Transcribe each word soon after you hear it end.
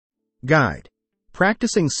Guide.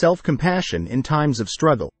 Practicing self-compassion in times of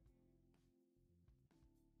struggle.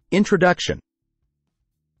 Introduction.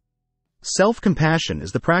 Self-compassion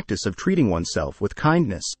is the practice of treating oneself with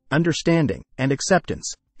kindness, understanding, and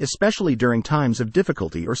acceptance, especially during times of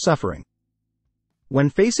difficulty or suffering. When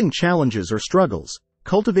facing challenges or struggles,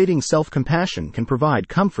 cultivating self-compassion can provide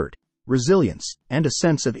comfort, resilience, and a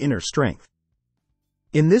sense of inner strength.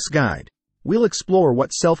 In this guide, we'll explore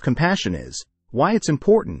what self-compassion is, why it's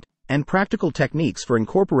important, and practical techniques for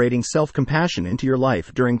incorporating self-compassion into your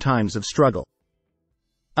life during times of struggle.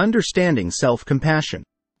 Understanding self-compassion.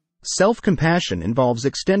 Self-compassion involves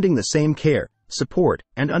extending the same care, support,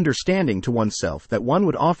 and understanding to oneself that one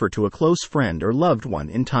would offer to a close friend or loved one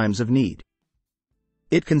in times of need.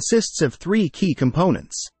 It consists of three key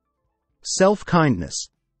components. Self-kindness.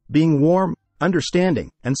 Being warm, understanding,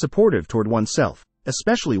 and supportive toward oneself,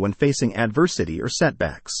 especially when facing adversity or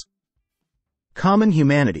setbacks. Common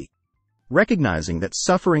humanity. Recognizing that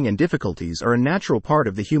suffering and difficulties are a natural part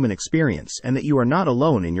of the human experience and that you are not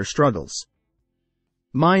alone in your struggles.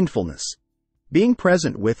 Mindfulness. Being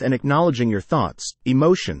present with and acknowledging your thoughts,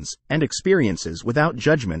 emotions, and experiences without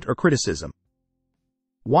judgment or criticism.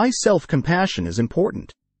 Why self-compassion is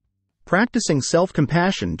important. Practicing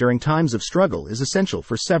self-compassion during times of struggle is essential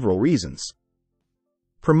for several reasons.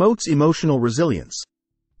 Promotes emotional resilience.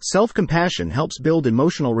 Self-compassion helps build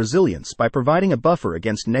emotional resilience by providing a buffer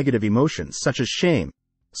against negative emotions such as shame,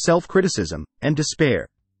 self-criticism, and despair.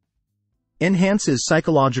 Enhances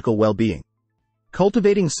psychological well-being.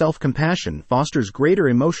 Cultivating self-compassion fosters greater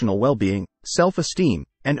emotional well-being, self-esteem,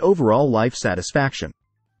 and overall life satisfaction.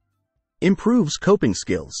 Improves coping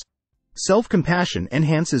skills. Self-compassion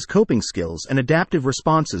enhances coping skills and adaptive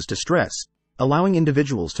responses to stress, allowing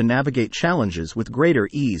individuals to navigate challenges with greater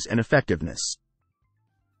ease and effectiveness.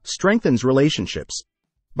 Strengthens relationships.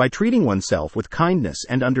 By treating oneself with kindness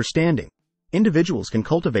and understanding, individuals can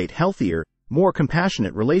cultivate healthier, more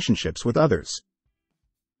compassionate relationships with others.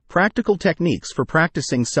 Practical techniques for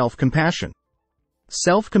practicing self-compassion.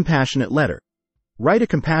 Self-compassionate letter. Write a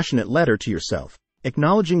compassionate letter to yourself,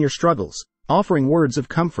 acknowledging your struggles, offering words of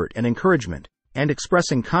comfort and encouragement, and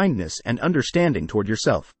expressing kindness and understanding toward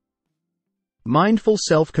yourself. Mindful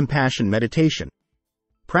self-compassion meditation.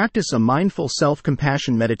 Practice a mindful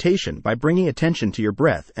self-compassion meditation by bringing attention to your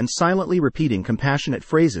breath and silently repeating compassionate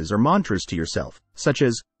phrases or mantras to yourself, such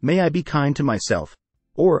as, "May I be kind to myself,"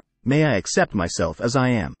 or "May I accept myself as I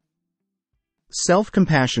am."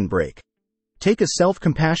 Self-compassion break. Take a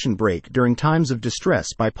self-compassion break during times of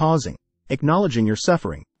distress by pausing, acknowledging your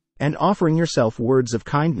suffering, and offering yourself words of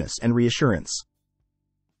kindness and reassurance.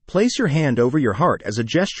 Place your hand over your heart as a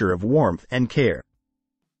gesture of warmth and care.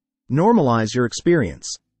 Normalize your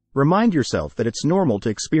experience. Remind yourself that it's normal to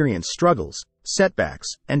experience struggles, setbacks,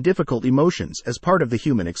 and difficult emotions as part of the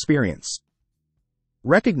human experience.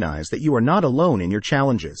 Recognize that you are not alone in your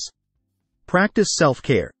challenges. Practice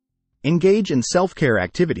self-care. Engage in self-care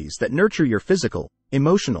activities that nurture your physical,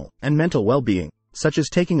 emotional, and mental well-being, such as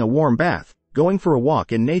taking a warm bath, going for a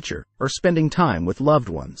walk in nature, or spending time with loved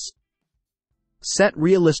ones. Set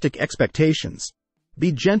realistic expectations.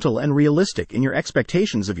 Be gentle and realistic in your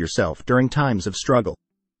expectations of yourself during times of struggle.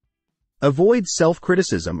 Avoid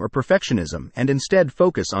self-criticism or perfectionism and instead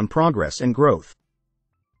focus on progress and growth.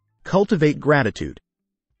 Cultivate gratitude.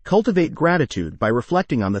 Cultivate gratitude by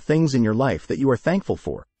reflecting on the things in your life that you are thankful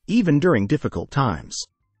for, even during difficult times.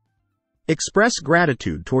 Express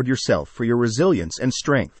gratitude toward yourself for your resilience and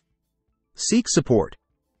strength. Seek support.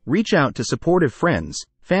 Reach out to supportive friends,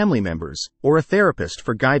 family members, or a therapist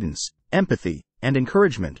for guidance, empathy, and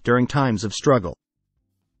encouragement during times of struggle.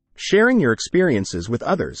 Sharing your experiences with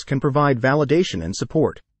others can provide validation and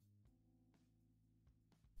support.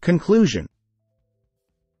 Conclusion.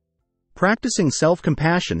 Practicing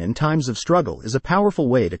self-compassion in times of struggle is a powerful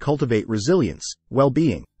way to cultivate resilience,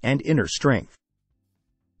 well-being, and inner strength.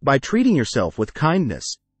 By treating yourself with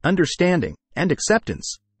kindness, understanding, and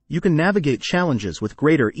acceptance, you can navigate challenges with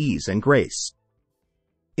greater ease and grace.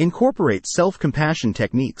 Incorporate self-compassion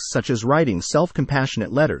techniques such as writing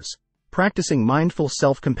self-compassionate letters, practicing mindful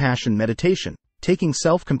self-compassion meditation, taking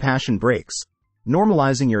self-compassion breaks,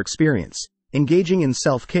 normalizing your experience, engaging in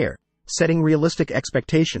self-care, setting realistic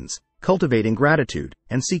expectations, cultivating gratitude,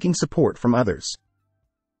 and seeking support from others.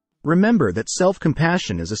 Remember that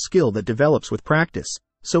self-compassion is a skill that develops with practice,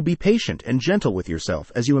 so be patient and gentle with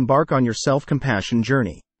yourself as you embark on your self-compassion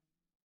journey.